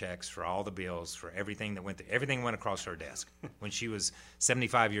all the checks for all the bills for everything that everything went across her desk. When she was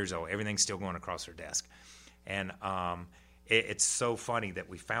 75 years old, everything's still going across her desk. And it's so funny that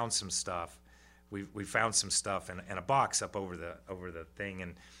we found some stuff. We found some stuff in a box up over the thing,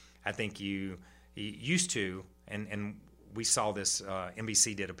 and I think you used to, and we saw this.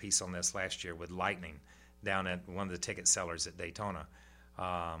 NBC did a piece on this last year with Lightning down at one of the ticket sellers at Daytona,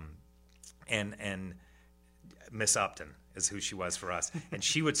 and Miss Upton is who she was for us. And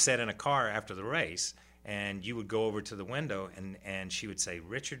she would sit in a car after the race, and you would go over to the window, and she would say,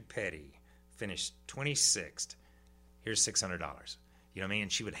 Richard Petty finished 26th. Here's $600. You know what I mean?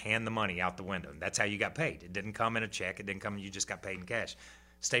 And she would hand the money out the window. And that's how you got paid. It didn't come in a check. It didn't come, you just got paid in cash.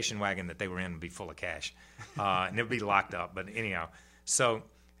 Station wagon that they were in would be full of cash. And it would be locked up. But anyhow, so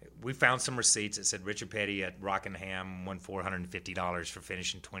we found some receipts that said Richard Petty at Rockingham won $450 for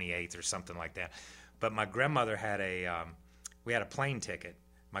finishing 28th or something like that. But my grandmother had we had a plane ticket.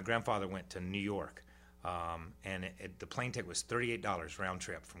 My grandfather went to New York, and the plane ticket was $38 round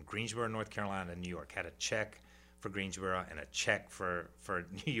trip from Greensboro, North Carolina to New York. Had a check for Greensboro and a check for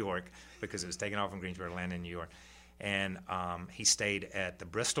New York because it was taken off from Greensboro to land in New York. And he stayed at the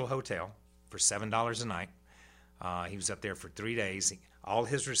Bristol Hotel for $7 a night. He was up there for 3 days. All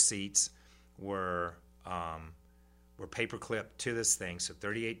his receipts were paper-clipped to this thing, so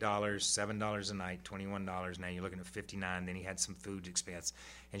 $38, $7 a night, $21. Now you're looking at $59. Then he had some food expense,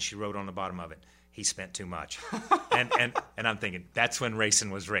 and she wrote on the bottom of it, he spent too much. and I'm thinking, that's when racing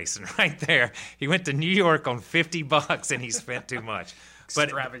was racing right there. He went to New York on $50, and he spent too much.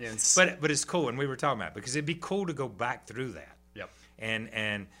 Extravagance. But it's cool, and we were talking about it, because it'd be cool to go back through that. Yep.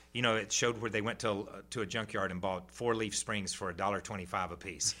 And you know, it showed where they went to a junkyard and bought 4-leaf springs for $1.25 a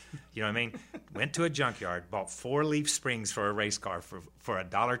piece. You know what I mean? Went to a junkyard, bought 4-leaf springs for a race car for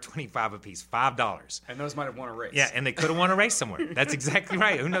 $1.25 a piece, $5. And those might have won a race. Yeah, and they could have won a race somewhere. That's exactly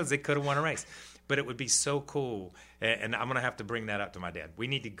right. Who knows? They could have won a race. But it would be so cool, and I'm going to have to bring that up to my dad. We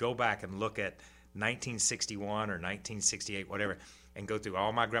need to go back and look at 1961 or 1968, whatever, and go through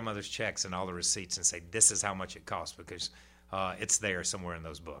all my grandmother's checks and all the receipts and say, this is how much it cost, because it's there somewhere in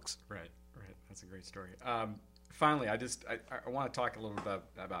those books. Right. That's a great story. Finally, I want to talk a little bit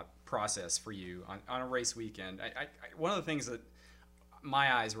about process for you on a race weekend. One of the things that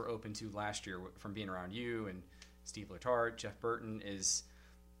my eyes were open to last year from being around you and Steve Letarte, Jeff Burton, is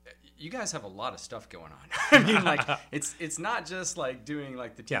you guys have a lot of stuff going on. I mean, like it's not just like doing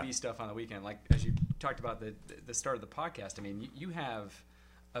like the TV stuff on the weekend. Like as you talked about the start of the podcast. I mean, you have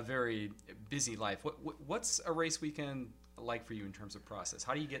a very busy life. What's a race weekend like for you in terms of process?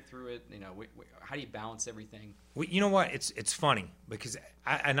 How do you get through it? You know, how do you balance everything? Well, you know what? It's funny because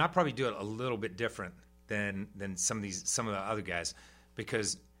I probably do it a little bit different than some of the other guys,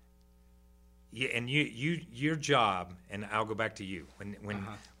 because your job, and I'll go back to you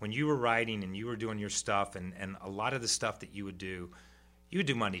when you were riding and you were doing your stuff, and a lot of the stuff that you would do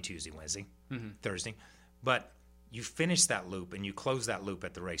Monday, Tuesday, Wednesday, Thursday, but you finish that loop and you close that loop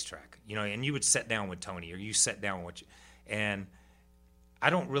at the racetrack, you know, and you would sit down with Tony, or you sit down with and I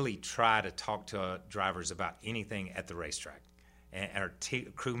don't really try to talk to drivers about anything at the racetrack, or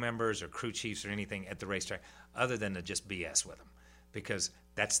crew members or crew chiefs or anything at the racetrack, other than to just BS with them, because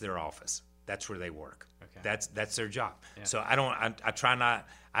that's their office. That's where they work. Okay. That's their job. Yeah. So I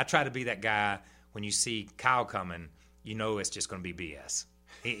try to be that guy when you see Kyle coming, you know it's just going to be BS.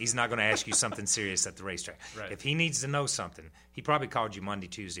 He's not going to ask you something serious at the racetrack. Right. If he needs to know something, he probably called you Monday,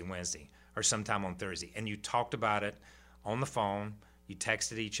 Tuesday, Wednesday, or sometime on Thursday, and you talked about it on the phone, you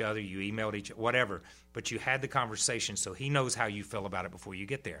texted each other, you emailed each other, whatever, but you had the conversation so he knows how you feel about it before you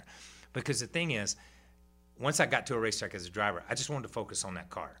get there. Because the thing is, once I got to a racetrack as a driver, I just wanted to focus on that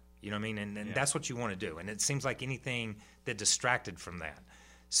car. You know what I mean? And that's what you want to do. And it seems like anything that distracted from that.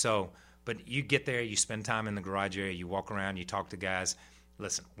 So, but you get there, you spend time in the garage area, you walk around, you talk to guys.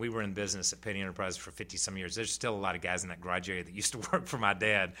 Listen, we were in business at Petty Enterprise for 50-some years. There's still a lot of guys in that garage area that used to work for my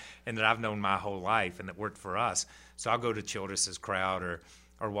dad and that I've known my whole life and that worked for us. So I'll go to Childress's crowd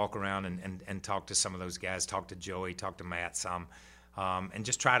or walk around and talk to some of those guys, talk to Joey, talk to Matt some, and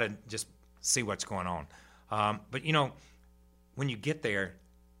just try to just see what's going on. But, you know, when you get there,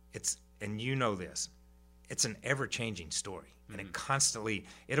 and you know this, it's an ever-changing story. And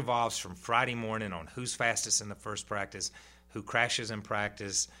it evolves from Friday morning on who's fastest in the first practice, who crashes in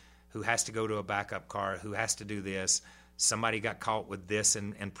practice, who has to go to a backup car, who has to do this. Somebody got caught with this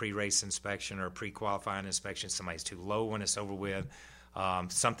in pre-race inspection or pre-qualifying inspection. Somebody's too low when it's over with.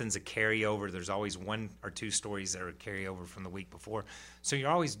 Something's a carryover. There's always one or two stories that are a carryover from the week before. So you're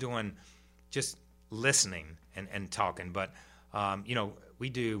always doing just listening and talking. But, you know, we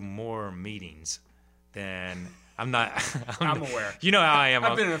do more meetings than I'm aware. You know how I am.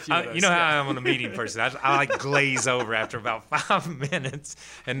 I've been in a few of those. You know how I am on the meeting person. I like glaze over after about 5 minutes,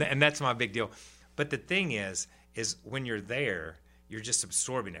 and that's my big deal. But the thing is when you're there, you're just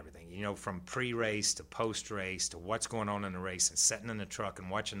absorbing everything. You know, from pre-race to post-race to what's going on in the race, and sitting in the truck and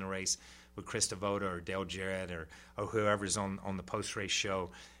watching the race with Chris Devoto or Dale Jarrett or whoever's on the post-race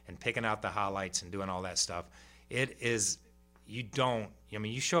show, and picking out the highlights and doing all that stuff. It is. You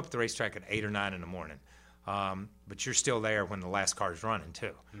show up at the racetrack at 8 or 9 in the morning. But you're still there when the last car's running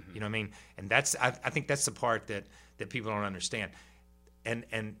too. You know what I mean? And that's I think that's the part that people don't understand.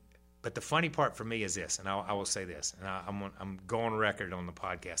 But the funny part for me is this, and I will say this, and I'm going record on the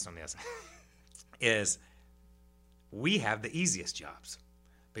podcast on this, is we have the easiest jobs,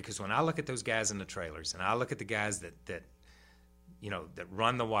 because when I look at those guys in the trailers, and I look at the guys that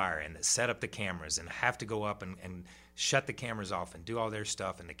run the wire and that set up the cameras and have to go up and shut the cameras off and do all their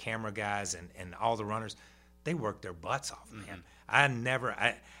stuff, and the camera guys and all the runners, they work their butts off, man.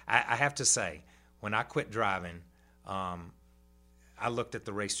 I have to say, when I quit driving, I looked at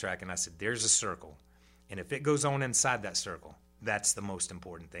the racetrack and I said, there's a circle, and if it goes on inside that circle, that's the most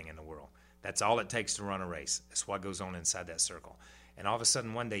important thing in the world. That's all it takes to run a race. It's what goes on inside that circle. And all of a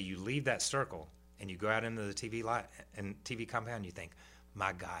sudden, one day you leave that circle and you go out into the TV lot and TV compound, and you think,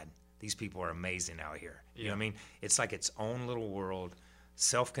 my God, these people are amazing out here. You know what I mean? It's like its own little world,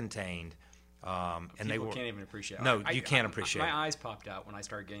 self-contained. And people can't even appreciate it. No, you can't appreciate it. My eyes popped out when I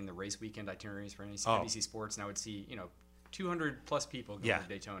started getting the race weekend itineraries for NBC Sports, and I would see, 200 plus people going to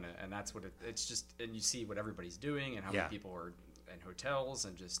Daytona, and that's what it's just, and you see what everybody's doing and how many people are in hotels,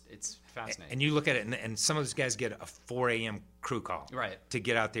 and just, it's fascinating. And you look at it, and some of those guys get a 4 a.m. crew call to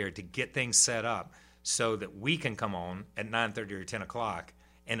get out there to get things set up so that we can come on at 9:30 or 10 o'clock,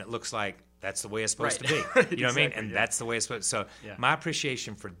 and it looks like that's the way it's supposed to be. You know what I mean? And that's the way it's supposed to. So my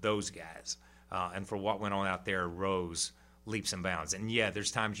appreciation for those guys and for what went on out there rose leaps and bounds. And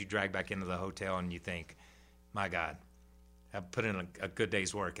there's times you drag back into the hotel and you think, my God, I've put in a good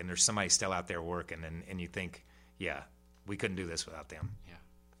day's work, and there's somebody still out there working, and you think, we couldn't do this without them. Yeah.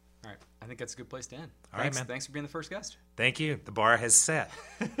 All right. I think that's a good place to end. All right, man. Thanks for being the first guest. Thank you. The bar has set.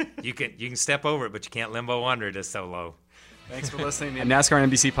 You can step over it, but you can't limbo under it. It's so low. Thanks for listening to the NASCAR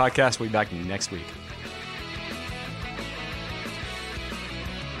NBC podcast. We'll be back next week.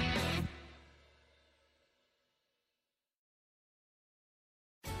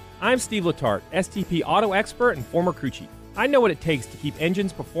 I'm Steve Letarte, STP auto expert and former crew chief. I know what it takes to keep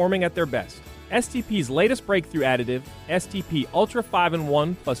engines performing at their best. STP's latest breakthrough additive, STP Ultra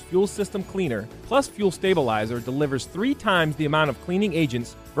 5-in-1 plus Fuel System Cleaner plus Fuel Stabilizer, delivers 3 times the amount of cleaning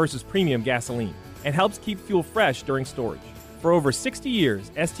agents versus premium gasoline and helps keep fuel fresh during storage. For over 60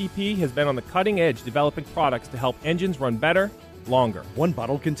 years, STP has been on the cutting edge developing products to help engines run better, longer. One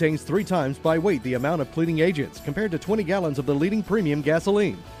bottle contains 3 times by weight the amount of cleaning agents compared to 20 gallons of the leading premium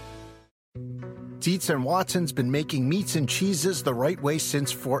gasoline. Dietz & Watson's been making meats and cheeses the right way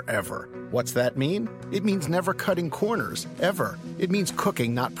since forever. What's that mean? It means never cutting corners, ever. It means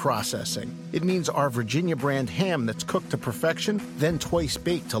cooking, not processing. It means our Virginia brand ham that's cooked to perfection, then twice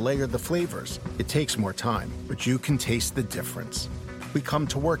baked to layer the flavors. It takes more time, but you can taste the difference. We come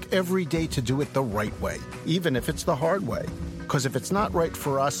to work every day to do it the right way, even if it's the hard way. Because if it's not right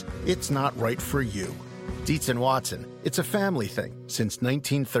for us, it's not right for you. Dietz & Watson, it's a family thing since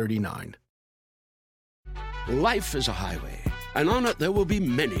 1939. Life is a highway, and on it there will be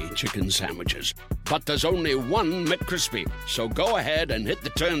many chicken sandwiches. But there's only one McCrispy. So go ahead and hit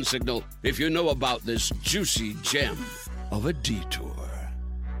the turn signal if you know about this juicy gem of a detour.